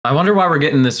I wonder why we're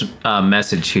getting this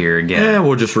message here again. Yeah,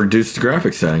 we'll just reduce the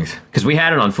graphic settings. Because we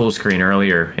had it on full screen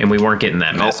earlier, and we weren't getting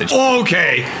that message. Oh,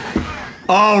 okay.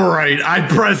 All right. I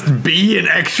pressed B an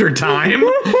extra time,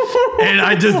 and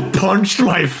I just punched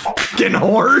my fucking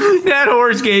horse. That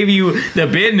horse gave you the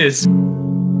business.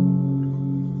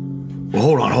 Well,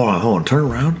 hold on. Turn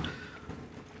around.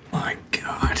 My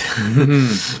God.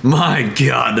 My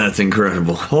God, that's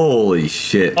incredible. Holy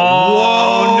shit.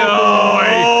 Oh, no.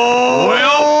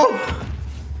 Well,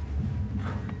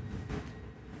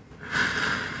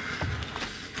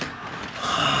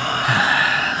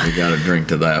 you got a drink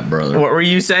to that, brother. What were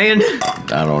you saying?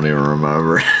 I don't even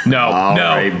remember. No.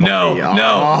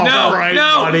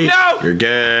 You're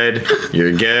good.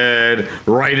 You're good.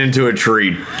 Right into a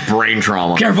tree. Brain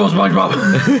trauma. Careful, SpongeBob.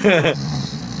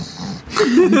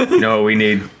 You know what we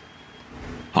need?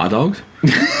 Hot dogs?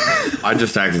 I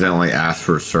just accidentally asked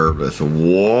for service.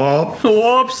 Whoop.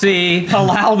 Whoopsie.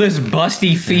 Allow this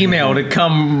busty female to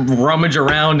come rummage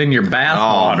around in your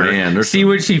bathwater. Oh, man. See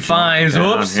what she finds.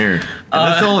 Whoops. Here.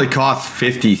 This only cost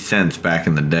 50 cents back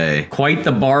in the day. Quite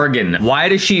the bargain. Why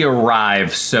does she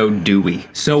arrive so dewy,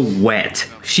 so wet?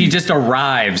 She just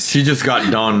arrives. She just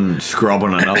got done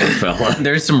scrubbing another fella.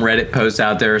 There's some Reddit posts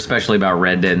out there, especially about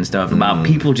Red Dead and stuff, about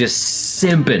people just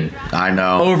simping. I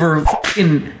know. Over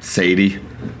fucking Sadie,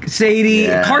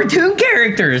 cartoon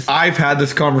characters. I've had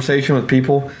this conversation with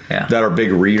people that are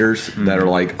big readers that are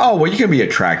like, oh, well, you can be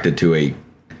attracted to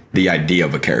the idea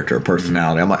of a character, a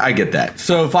personality. I'm like, I get that.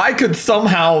 So if I could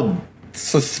somehow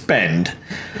suspend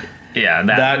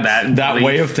that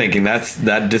way of thinking,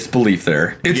 that disbelief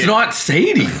there, it's not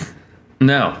Sadie.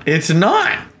 No, it's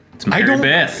not. It's Mary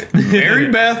Beth. Mary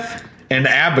Beth and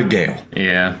Abigail.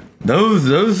 Yeah.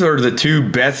 Those are the two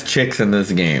best chicks in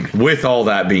this game. With all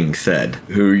that being said,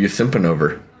 who are you simping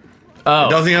over? Oh. It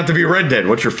doesn't have to be Red Dead.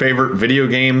 What's your favorite video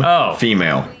game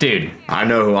female? Dude. I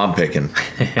know who I'm picking.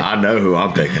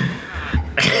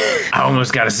 I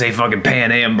almost gotta say fucking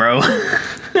Pan Am, bro.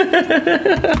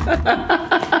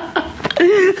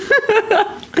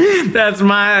 That's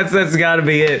gotta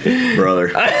be it. Brother.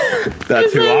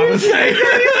 That's who I'm saying.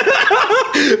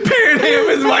 Pan Am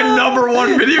is my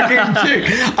 #1 video game chick.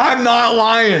 I'm not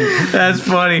lying. That's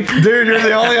funny. Dude, you're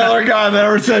the only other guy that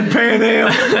ever said Pan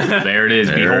Am. There it is.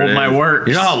 Behold my works.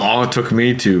 You know how long it took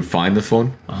me to find this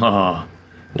one? Oh.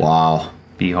 Wow.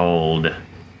 Behold.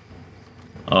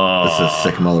 Oh. This is a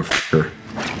sick motherfucker.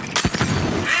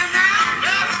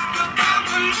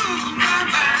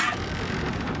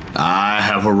 I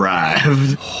have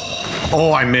arrived.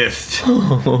 Oh, I missed.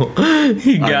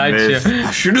 He got you.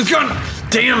 I should have gone.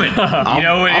 Damn it. You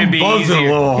know what? It'd be buzzing easier.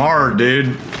 a little hard,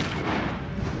 dude.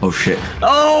 Oh, shit.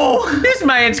 Oh, this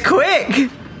man's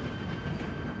quick.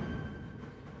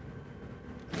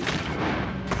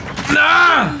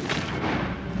 Nah!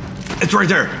 It's right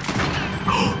there.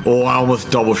 Oh, I almost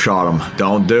double shot him.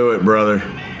 Don't do it, brother.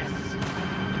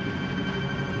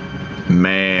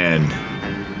 Man.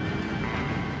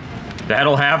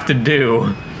 That'll have to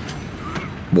do.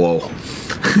 Whoa.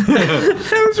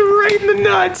 That was right in the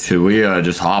nuts. Should we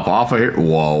just hop off of here?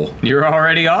 Whoa. You're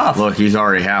already off. Look, he's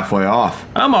already halfway off.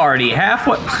 I'm already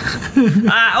halfway.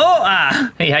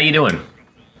 Hey, how you doing?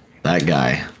 That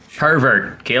guy.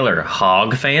 Pervert, killer,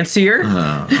 hog fancier?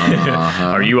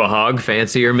 Are you a hog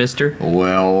fancier, mister?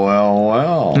 Well.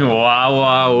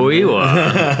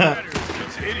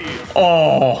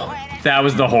 Oh, that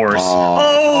was the horse.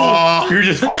 Oh, you're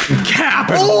just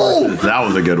capping horses. That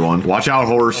was a good one. Watch out,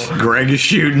 horse. Greg is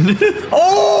shooting.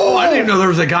 Oh, I didn't know there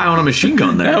was a guy on a machine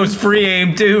gun there. That was free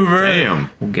aim too, bro. Damn.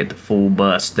 We'll get the full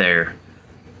bust there.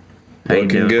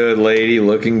 Looking good, lady.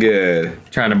 Looking good.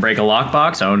 Trying to break a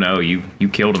lockbox? Oh no, you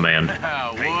killed a man.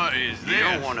 What is this? You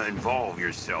don't want to involve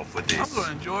yourself with this. I'm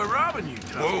gonna enjoy robbing you,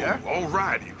 tough guy. Whoa, all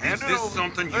right. Is this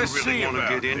something you Let's really see want to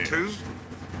about get into? this.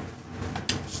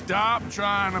 Stop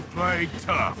trying to play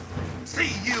tough.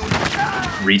 See you.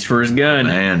 Reach for his gun.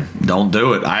 Man, don't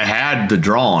do it. I had the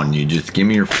draw on you. Just give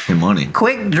me your fucking money.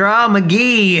 Quick Draw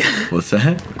McGee. What's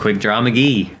that? Quick Draw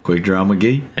McGee. Quick Draw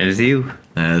McGee. That is you.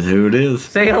 That's who it is.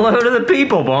 Say hello to the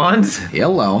people, Bonds.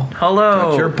 Hello. Hello.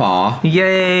 Got your paw.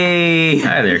 Yay.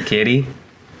 Hi there, kitty.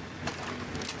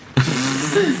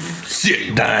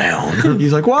 Sit down.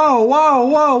 He's like, whoa,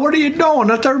 what are you doing?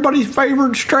 That's everybody's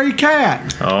favorite stray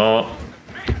cat. Oh.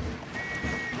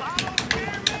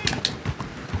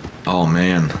 Oh,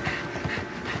 man.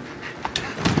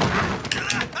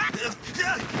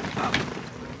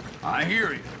 I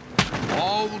hear you.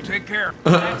 All will take care of it.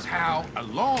 That's how a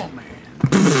lawman.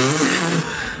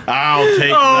 I'll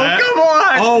take that. Come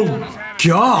on. Oh,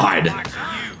 God.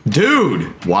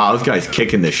 Dude. Wow, this guy's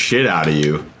kicking the shit out of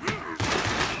you.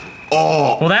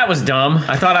 Oh. Well, that was dumb.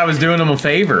 I thought I was doing him a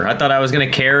favor. I thought I was going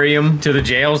to carry him to the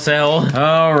jail cell.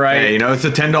 All right. Hey, you know, it's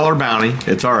a $10 bounty.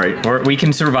 It's all right. We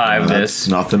can survive this.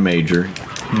 Nothing major.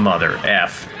 Mother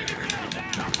F.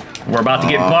 We're about to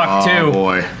get bucked, too. Oh,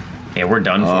 boy. Yeah, we're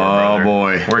done for, brother. Oh,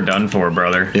 boy. We're done for,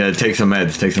 brother. Yeah, take some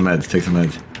meds. Take some meds. Take some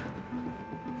meds.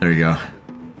 There you go.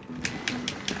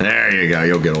 There you go.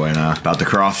 You'll get away now. About to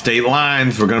cross state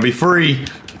lines. We're going to be free.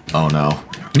 Oh, no.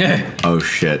 Oh,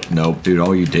 shit. Nope. Dude,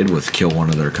 all you did was kill one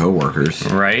of their coworkers.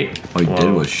 Right? All you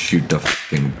did was shoot the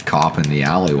fucking cop in the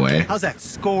alleyway. How's that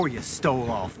score you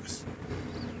stole off us?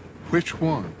 Which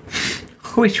one?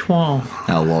 Which one?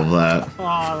 I love that.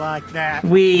 Oh, like that.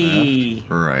 Wee.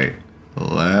 Right.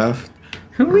 Left.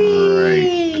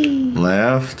 Wee. Right.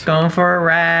 Left. Going for a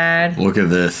ride. Look at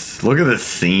this. Look at this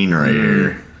scene right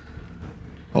here.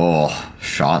 Oh,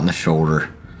 shot in the shoulder.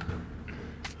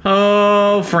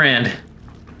 Oh, friend.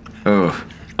 Oh.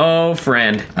 Oh,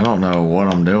 friend. I don't know what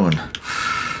I'm doing.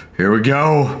 Here we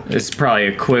go. It's probably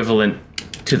equivalent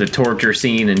to the torture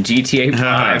scene in GTA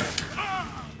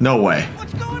 5. No way.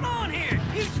 What's going on here?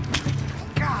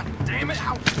 God damn it!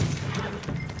 How?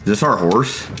 Is this our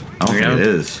horse? I don't think it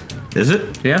is. Is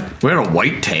it? Yeah. We had a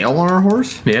white tail on our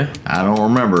horse? Yeah. I don't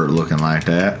remember it looking like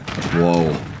that.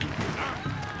 Whoa.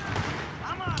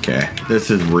 Okay,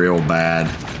 this is real bad.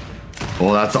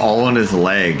 Well, that's all in his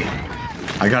leg.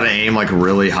 I gotta aim like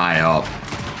really high up.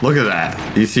 Look at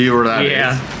that. Do you see where that is?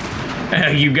 Yeah.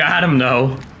 You got him,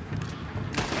 though.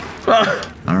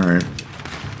 Alright.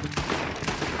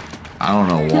 I don't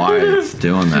know why it's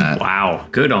doing that. Wow.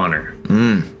 Good honor.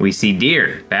 We see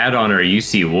deer. Bad honor, you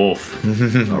see wolf.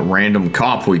 A random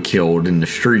cop we killed in the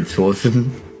streets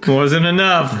wasn't Wasn't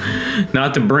enough.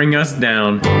 Not to bring us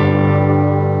down.